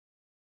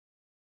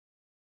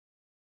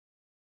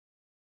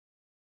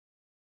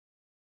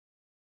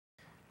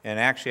And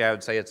actually, I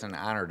would say it's an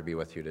honor to be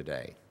with you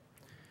today.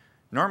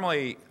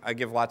 Normally, I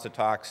give lots of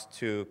talks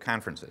to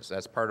conferences.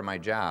 That's part of my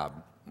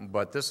job.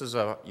 But this is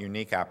a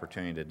unique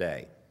opportunity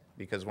today,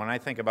 because when I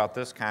think about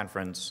this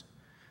conference,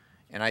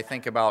 and I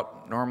think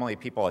about normally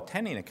people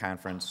attending a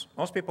conference,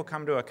 most people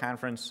come to a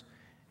conference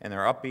and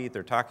they're upbeat,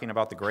 they're talking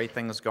about the great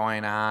things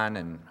going on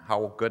and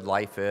how good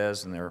life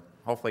is, and they're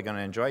hopefully going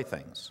to enjoy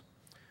things.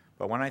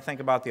 But when I think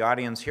about the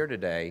audience here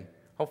today,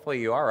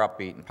 hopefully you are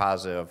upbeat and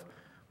positive,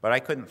 but I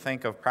couldn't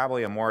think of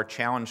probably a more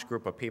challenged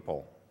group of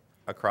people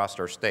across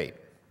our state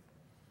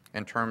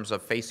in terms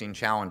of facing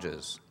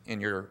challenges in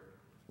your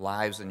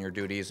lives and your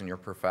duties and your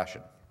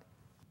profession.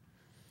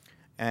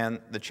 And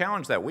the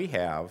challenge that we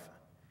have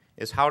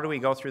is, how do we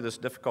go through this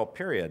difficult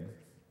period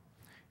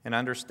and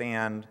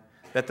understand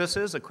that this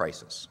is a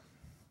crisis?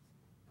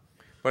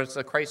 But it's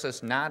a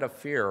crisis not of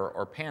fear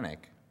or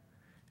panic.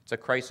 It's a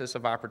crisis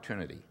of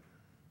opportunity.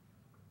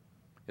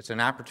 It's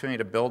an opportunity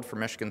to build for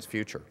Michigan's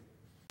future.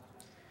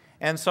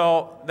 And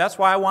so that's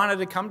why I wanted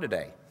to come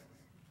today,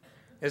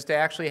 is to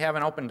actually have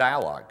an open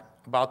dialogue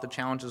about the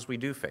challenges we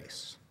do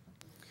face.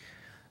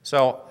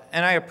 So,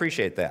 and I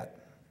appreciate that.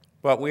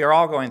 But we are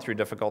all going through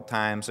difficult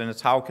times, and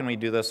it's how can we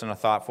do this in a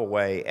thoughtful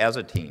way as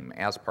a team,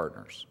 as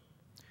partners.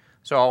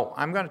 So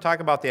I'm going to talk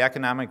about the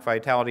Economic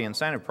Vitality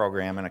Incentive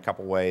Program in a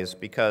couple ways,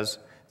 because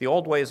the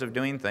old ways of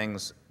doing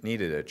things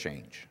needed a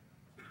change.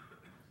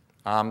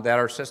 That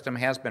our system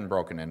has been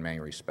broken in many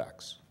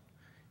respects.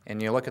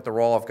 And you look at the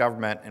role of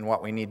government and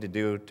what we need to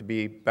do to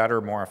be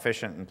better, more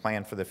efficient, and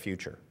plan for the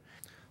future.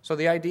 So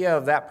the idea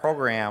of that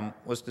program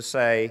was to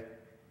say,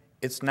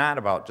 it's not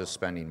about just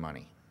spending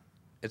money.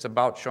 It's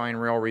about showing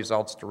real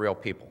results to real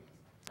people.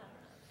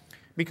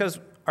 Because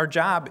our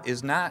job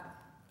is not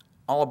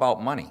all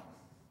about money.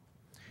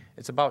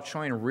 It's about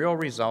showing real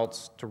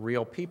results to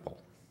real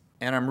people.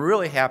 And I'm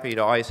really happy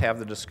to always have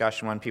the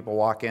discussion when people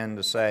walk in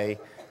to say,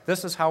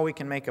 this is how we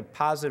can make a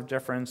positive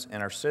difference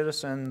in our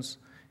citizens,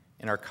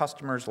 in our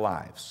customers'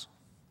 lives.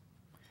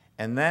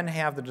 And then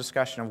have the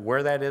discussion of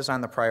where that is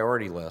on the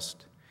priority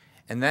list,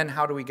 and then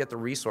how do we get the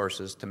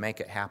resources to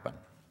make it happen.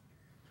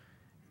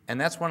 And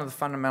that's one of the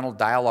fundamental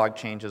dialogue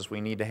changes we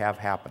need to have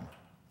happen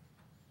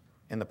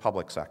in the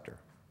public sector.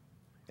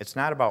 It's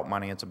not about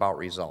money, it's about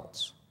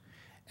results.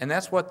 And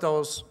that's what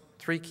those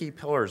three key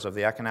pillars of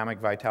the Economic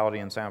Vitality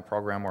Incentive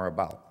Program were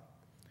about.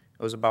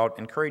 It was about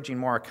encouraging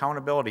more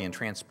accountability and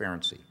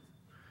transparency,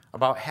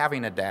 about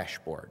having a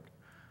dashboard,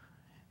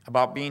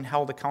 about being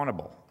held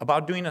accountable,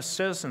 about doing a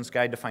citizen's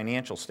guide to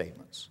financial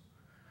statements,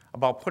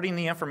 about putting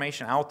the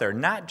information out there,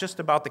 not just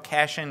about the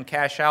cash in,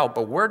 cash out,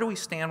 but where do we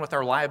stand with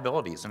our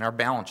liabilities and our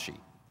balance sheet.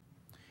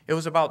 It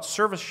was about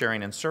service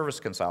sharing and service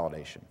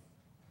consolidation,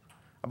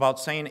 about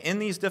saying in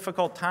these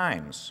difficult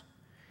times,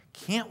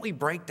 can't we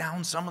break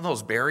down some of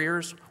those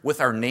barriers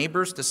with our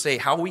neighbors to say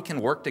how we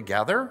can work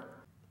together?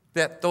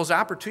 That those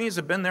opportunities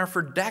have been there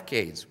for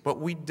decades, but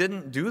we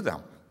didn't do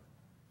them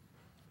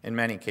in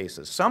many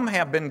cases. Some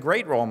have been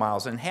great role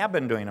models and have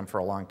been doing them for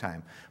a long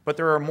time, but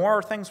there are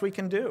more things we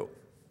can do.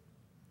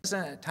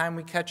 Isn't it time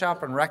we catch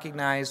up and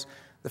recognize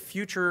the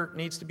future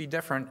needs to be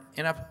different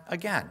in a,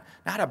 again,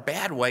 not a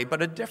bad way,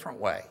 but a different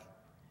way,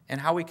 and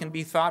how we can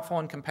be thoughtful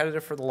and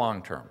competitive for the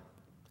long term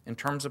in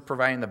terms of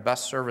providing the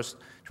best service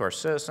to our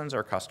citizens,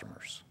 our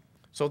customers.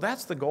 So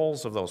that's the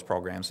goals of those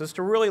programs, is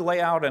to really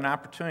lay out an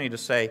opportunity to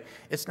say,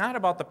 it's not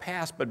about the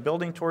past, but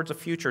building towards a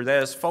future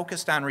that is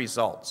focused on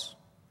results.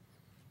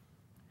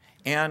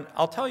 And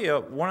I'll tell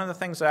you, one of the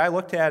things that I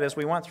looked at as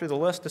we went through the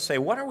list to say,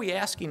 what are we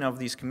asking of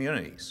these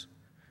communities?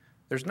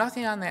 There's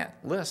nothing on that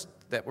list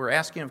that we're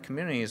asking of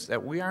communities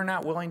that we are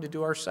not willing to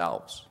do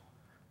ourselves.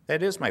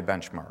 That is my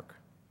benchmark.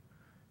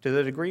 To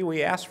the degree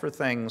we ask for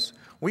things,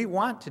 we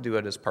want to do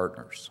it as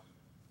partners.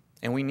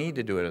 And we need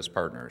to do it as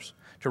partners,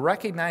 to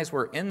recognize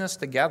we're in this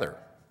together.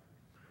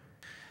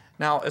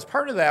 Now, as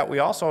part of that, we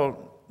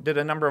also did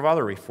a number of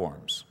other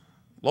reforms.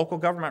 Local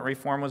government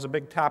reform was a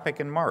big topic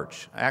in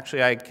March.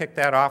 Actually, I kicked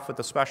that off with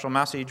a special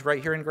message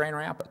right here in Grand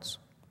Rapids.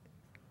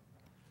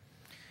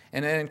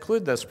 And it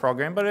included this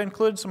program, but it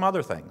included some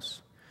other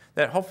things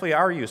that hopefully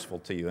are useful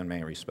to you in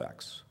many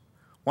respects.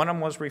 One of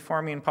them was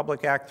reforming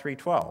Public Act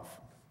 312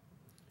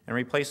 and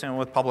replacing it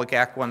with Public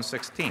Act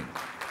 116.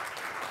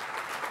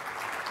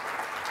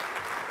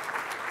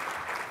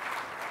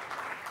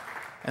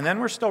 And then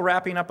we're still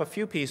wrapping up a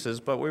few pieces,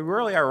 but we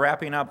really are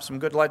wrapping up some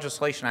good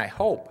legislation, I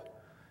hope,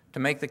 to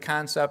make the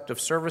concept of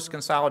service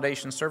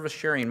consolidation, service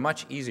sharing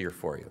much easier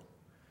for you.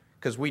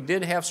 Because we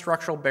did have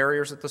structural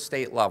barriers at the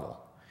state level.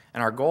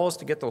 And our goal is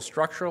to get those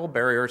structural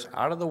barriers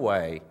out of the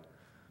way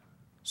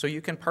so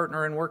you can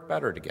partner and work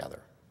better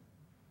together.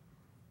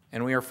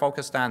 And we are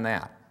focused on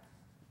that.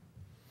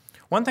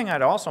 One thing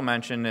I'd also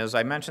mention is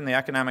I mentioned the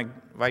Economic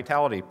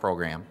Vitality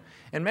Program.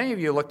 And many of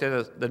you looked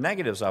at the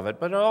negatives of it,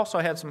 but it also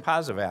had some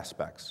positive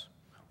aspects.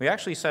 We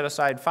actually set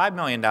aside $5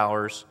 million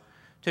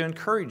to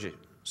encourage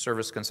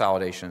service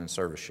consolidation and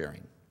service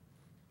sharing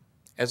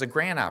as a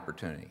grant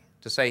opportunity,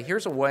 to say,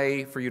 here's a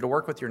way for you to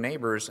work with your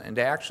neighbors and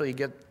to actually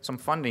get some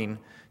funding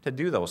to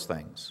do those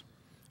things.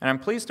 And I'm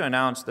pleased to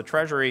announce the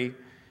Treasury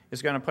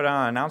is going to put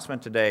out an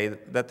announcement today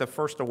that the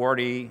first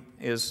awardee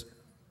is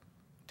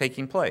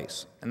taking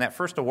place. And that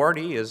first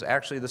awardee is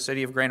actually the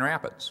city of Grand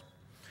Rapids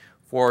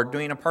for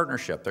doing a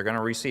partnership. They're going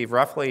to receive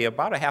roughly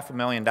about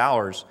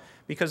 $500,000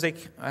 because they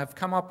have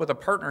come up with a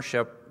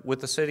partnership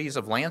with the cities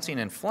of Lansing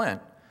and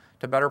Flint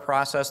to better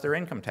process their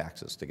income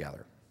taxes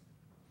together.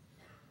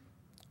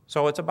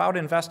 So it's about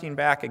investing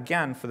back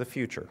again for the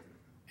future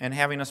and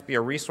having us be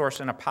a resource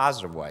in a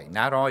positive way,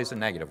 not always a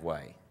negative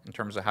way in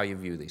terms of how you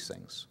view these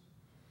things.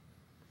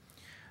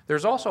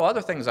 There's also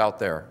other things out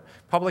there.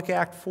 Public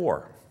Act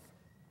 4.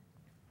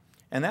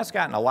 And that's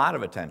gotten a lot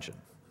of attention.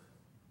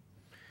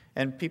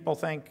 And people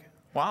think,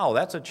 wow,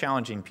 that's a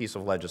challenging piece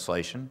of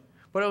legislation,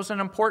 but it was an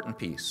important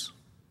piece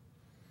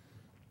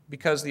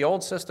because the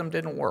old system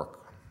didn't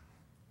work.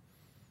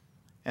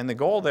 And the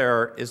goal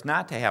there is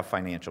not to have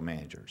financial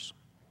managers.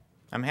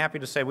 I'm happy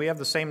to say we have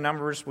the same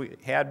numbers we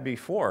had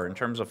before in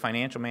terms of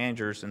financial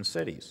managers in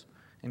cities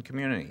and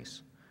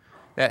communities.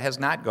 That has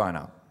not gone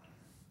up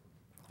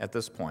at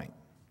this point.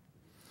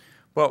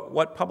 But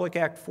what Public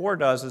Act 4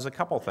 does is a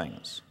couple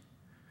things.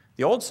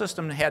 The old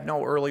system had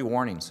no early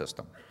warning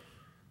system.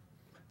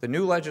 The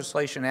new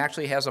legislation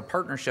actually has a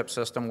partnership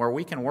system where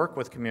we can work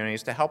with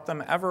communities to help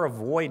them ever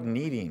avoid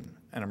needing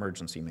an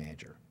emergency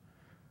manager.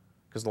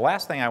 Because the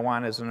last thing I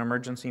want is an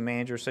emergency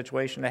manager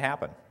situation to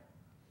happen.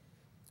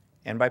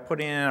 And by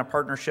putting in a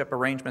partnership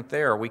arrangement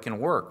there, we can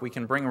work. We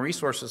can bring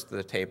resources to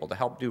the table to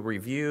help do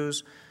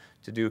reviews,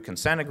 to do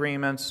consent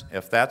agreements,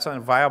 if that's a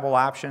viable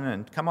option,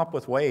 and come up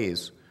with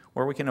ways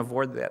where we can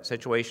avoid that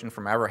situation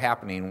from ever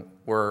happening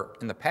where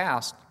in the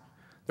past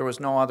there was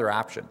no other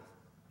option.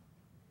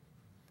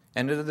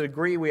 And to the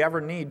degree we ever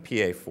need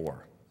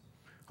PA4,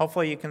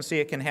 hopefully you can see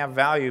it can have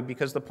value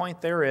because the point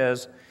there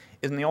is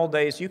in the old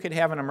days you could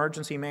have an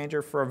emergency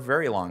manager for a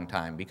very long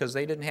time because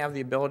they didn't have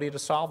the ability to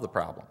solve the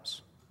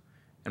problems.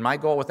 And my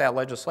goal with that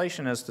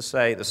legislation is to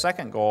say, the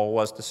second goal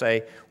was to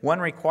say, when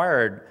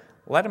required,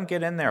 let them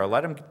get in there,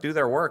 let them do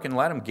their work, and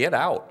let them get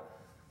out.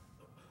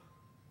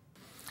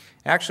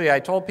 Actually, I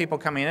told people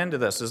coming into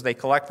this, as they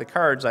collect the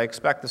cards, I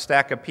expect the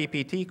stack of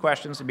PPT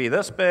questions to be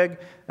this big,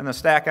 and the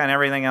stack on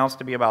everything else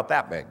to be about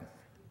that big.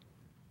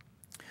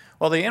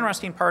 Well, the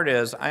interesting part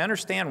is, I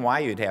understand why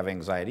you'd have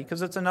anxiety,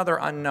 because it's another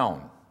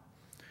unknown.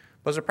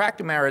 But as a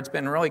practical matter, it's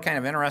been really kind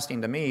of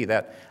interesting to me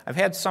that I've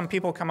had some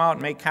people come out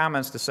and make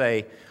comments to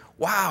say,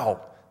 wow,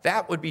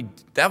 that would be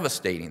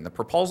devastating. The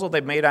proposal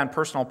they've made on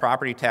personal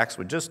property tax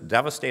would just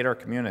devastate our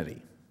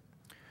community.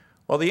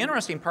 Well, the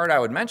interesting part I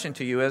would mention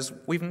to you is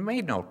we've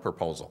made no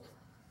proposal.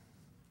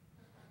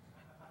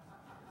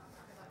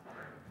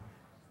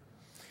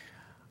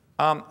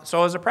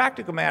 So as a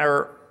practical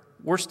matter,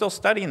 we're still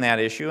studying that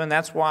issue, and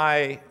that's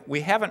why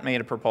we haven't made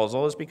a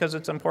proposal, is because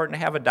it's important to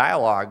have a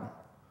dialogue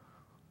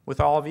with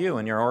all of you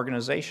in your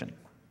organization,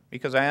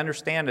 because I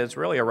understand it's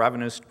really a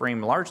revenue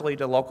stream largely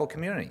to local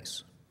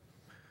communities.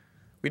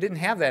 We didn't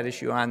have that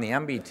issue on the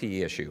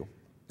MBT issue.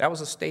 That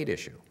was a state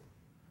issue.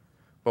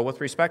 But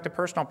with respect to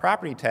personal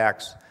property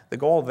tax, the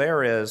goal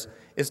there is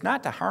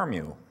not to harm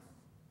you.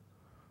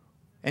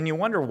 And you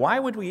wonder, why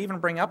would we even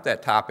bring up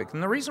that topic?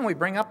 And the reason we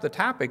bring up the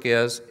topic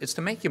is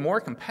to make you more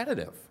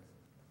competitive.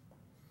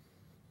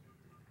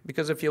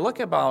 Because if you look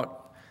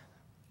about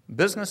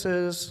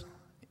businesses,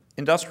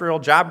 industrial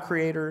job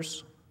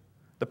creators,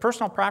 the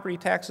personal property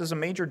tax is a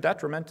major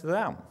detriment to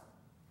them.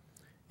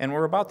 And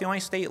we're about the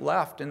only state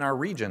left in our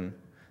region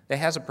that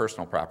has a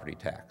personal property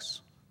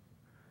tax.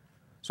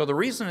 So the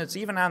reason it's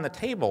even on the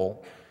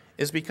table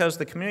is because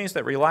the communities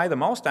that rely the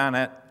most on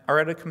it are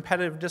at a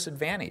competitive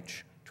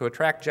disadvantage to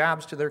attract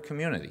jobs to their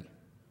community.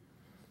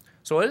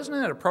 So isn't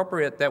it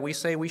appropriate that we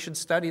say we should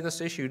study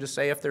this issue to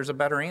say if there's a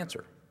better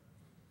answer?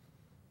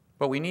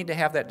 But we need to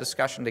have that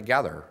discussion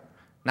together,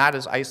 not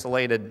as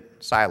isolated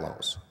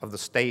silos of the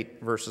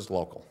state versus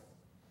local.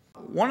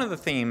 One of the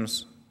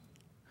themes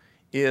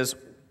is,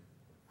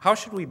 how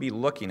should we be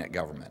looking at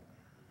government?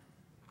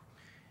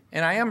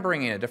 And I am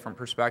bringing a different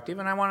perspective,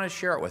 and I want to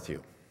share it with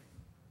you.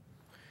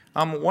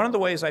 One of the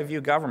ways I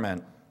view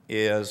government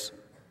is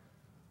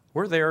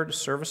we're there to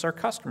service our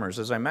customers,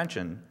 as I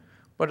mentioned,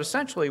 but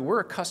essentially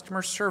we're a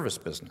customer service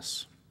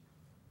business.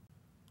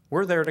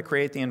 We're there to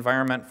create the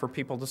environment for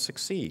people to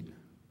succeed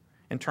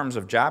in terms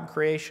of job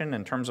creation,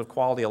 in terms of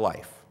quality of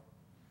life.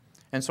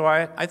 And so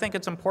I think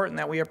it's important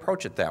that we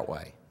approach it that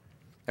way,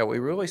 that we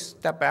really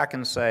step back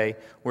and say,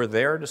 we're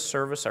there to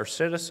service our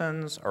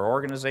citizens, our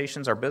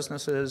organizations, our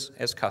businesses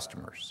as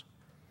customers.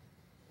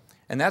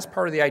 And that's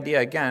part of the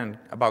idea, again,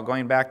 about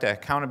going back to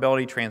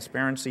accountability,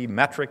 transparency,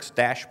 metrics,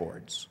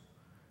 dashboards.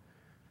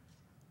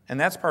 And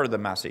that's part of the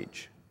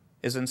message,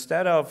 is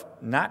instead of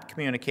not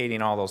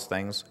communicating all those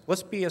things,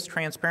 let's be as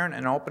transparent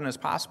and open as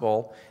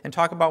possible and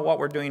talk about what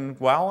we're doing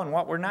well and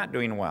what we're not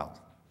doing well.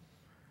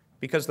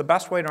 Because the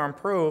best way to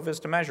improve is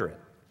to measure it.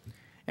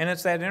 And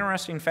it's that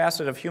interesting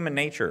facet of human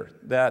nature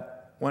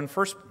that when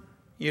first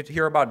you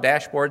hear about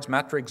dashboards,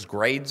 metrics,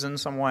 grades in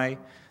some way,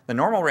 the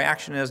normal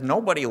reaction is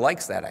nobody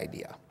likes that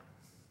idea.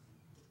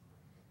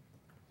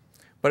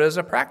 But as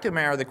a practical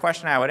matter, the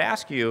question I would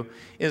ask you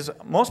is,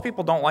 most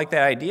people don't like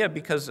that idea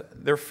because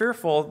they're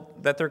fearful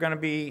that they're going to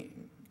be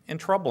in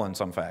trouble in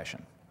some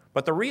fashion.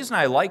 But the reason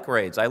I like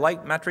grades, I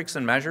like metrics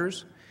and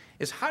measures,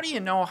 is how do you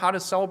know how to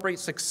celebrate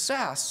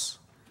success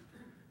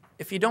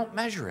if you don't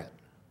measure it?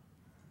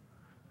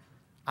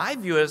 I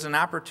view it as an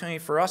opportunity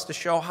for us to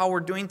show how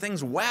we're doing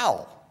things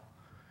well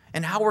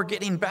and how we're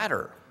getting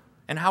better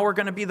and how we're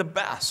going to be the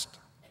best.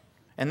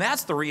 And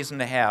that's the reason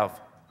to have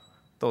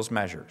those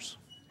measures.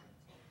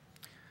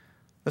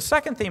 The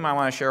second theme I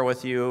want to share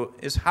with you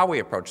is how we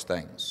approach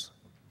things.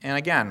 And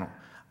again,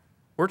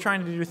 we're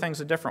trying to do things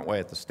a different way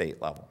at the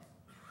state level.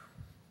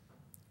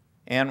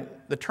 And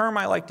the term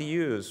I like to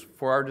use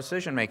for our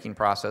decision-making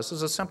process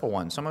is a simple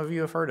one. Some of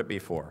you have heard it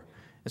before.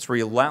 It's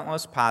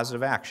relentless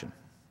positive action.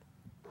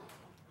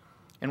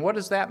 And what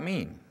does that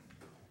mean?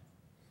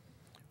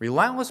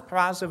 Relentless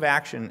positive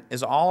action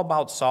is all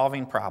about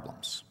solving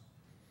problems.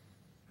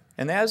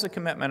 And that is a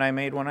commitment I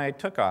made when I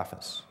took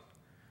office.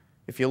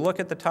 If you look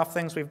at the tough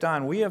things we've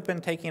done, we have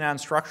been taking on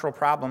structural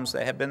problems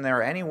that have been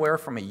there anywhere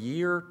from a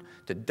year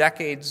to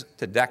decades,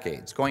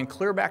 going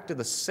clear back to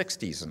the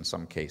 60s in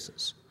some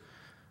cases,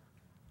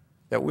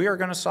 that we are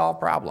going to solve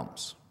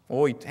problems.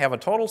 Will we have a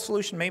total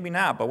solution? Maybe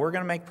not, but we're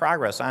going to make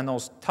progress on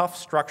those tough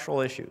structural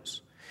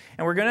issues.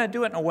 And we're going to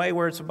do it in a way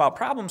where it's about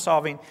problem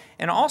solving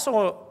and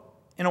also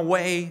in a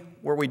way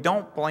where we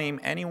don't blame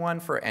anyone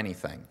for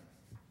anything.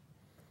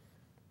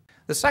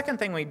 The second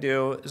thing we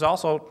do is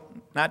also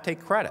not take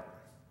credit,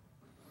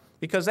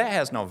 because that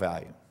has no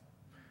value.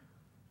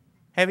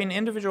 Having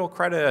individual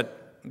credit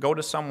go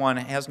to someone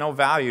has no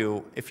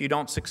value if you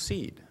don't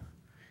succeed.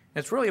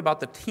 It's really about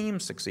the team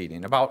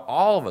succeeding, about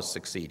all of us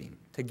succeeding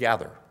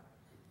together.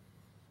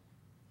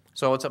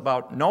 So it's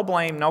about no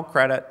blame, no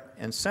credit,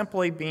 and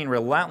simply being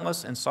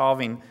relentless in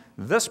solving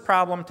this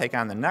problem, take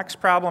on the next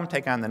problem,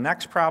 take on the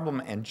next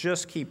problem, and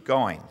just keep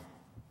going.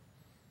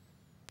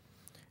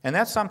 And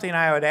that's something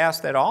I would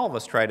ask that all of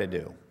us try to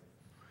do.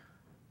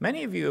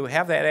 Many of you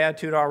have that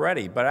attitude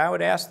already, but I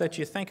would ask that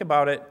you think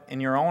about it in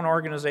your own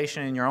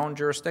organization, in your own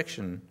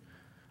jurisdiction.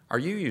 Are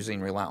you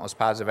using relentless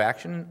positive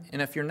action?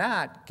 And if you're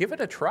not, give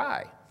it a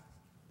try.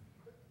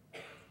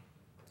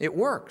 It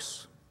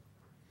works.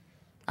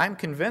 I'm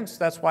convinced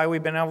that's why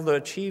we've been able to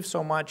achieve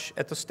so much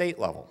at the state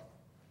level.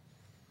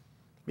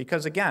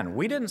 Because again,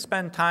 we didn't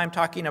spend time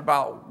talking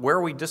about where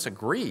we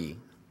disagree.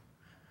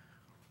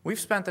 We've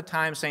spent the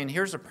time saying,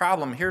 here's a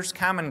problem, here's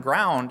common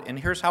ground, and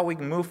here's how we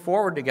can move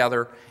forward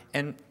together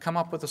and come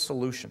up with a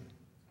solution.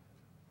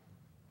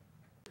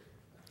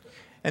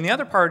 And the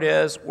other part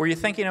is, were you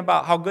thinking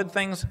about how good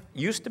things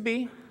used to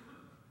be?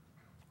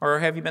 Or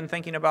have you been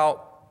thinking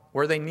about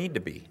where they need to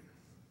be?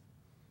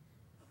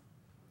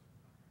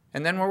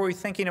 And then were we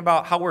thinking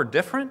about how we're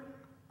different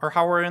or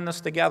how we're in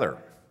this together?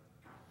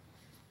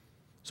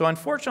 So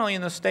unfortunately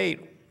in the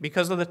state,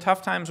 because of the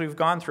tough times we've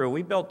gone through,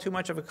 we built too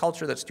much of a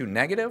culture that's too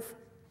negative,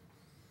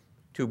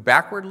 too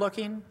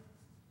backward-looking,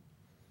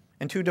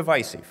 and too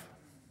divisive.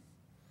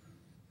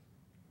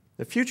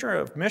 The future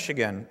of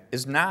Michigan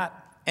is not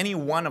any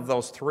one of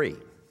those three.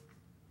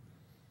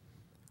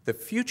 The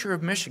future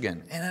of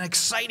Michigan, and an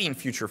exciting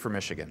future for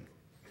Michigan,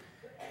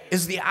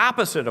 is the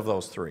opposite of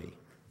those three.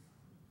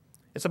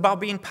 It's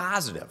about being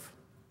positive.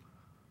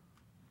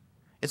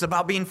 It's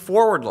about being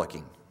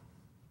forward-looking.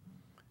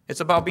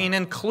 It's about being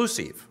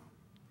inclusive.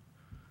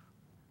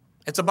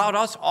 It's about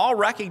us all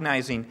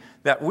recognizing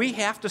that we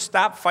have to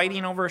stop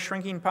fighting over a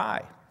shrinking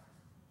pie.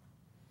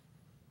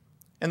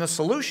 And the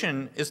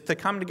solution is to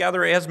come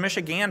together as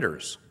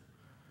Michiganders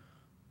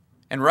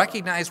and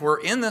recognize we're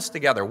in this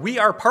together. We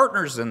are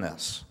partners in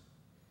this.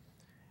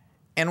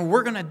 And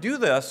we're going to do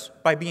this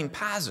by being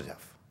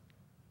positive,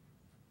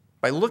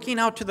 by looking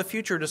out to the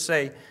future to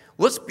say,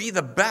 let's be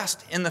the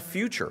best in the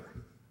future,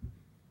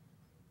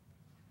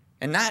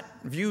 and not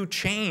view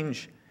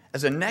change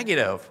as a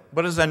negative,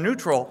 but as a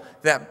neutral,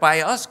 that by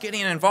us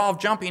getting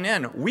involved, jumping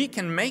in, we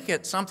can make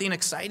it something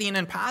exciting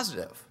and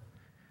positive.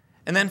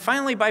 And then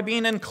finally, by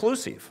being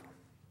inclusive,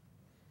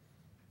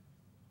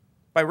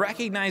 by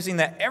recognizing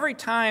that every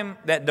time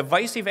that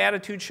divisive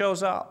attitude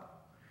shows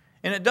up,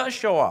 and it does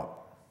show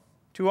up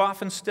too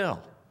often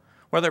still,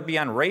 whether it be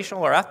on racial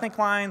or ethnic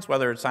lines,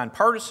 whether it's on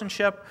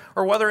partisanship,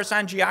 or whether it's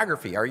on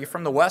geography. Are you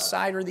from the west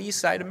side or the east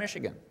side of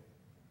Michigan?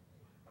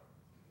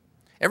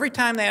 Every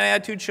time that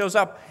attitude shows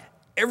up,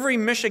 every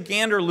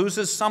Michigander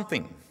loses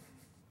something.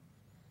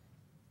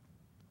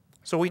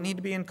 So we need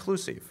to be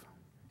inclusive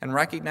and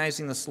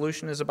recognizing the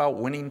solution is about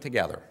winning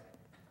together.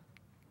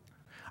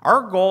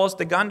 Our goal is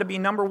to be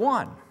number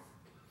one.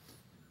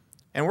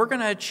 And we're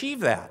going to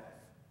achieve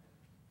that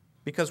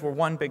because we're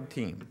one big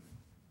team.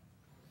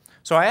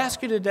 So I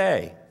ask you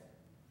today,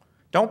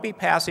 don't be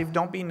passive,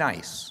 don't be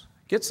nice.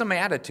 Get some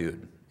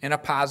attitude in a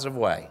positive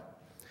way.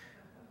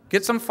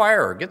 Get some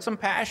fire, get some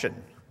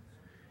passion.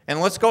 And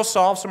let's go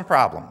solve some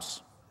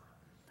problems.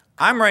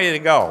 I'm ready to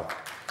go.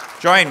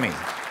 Join me.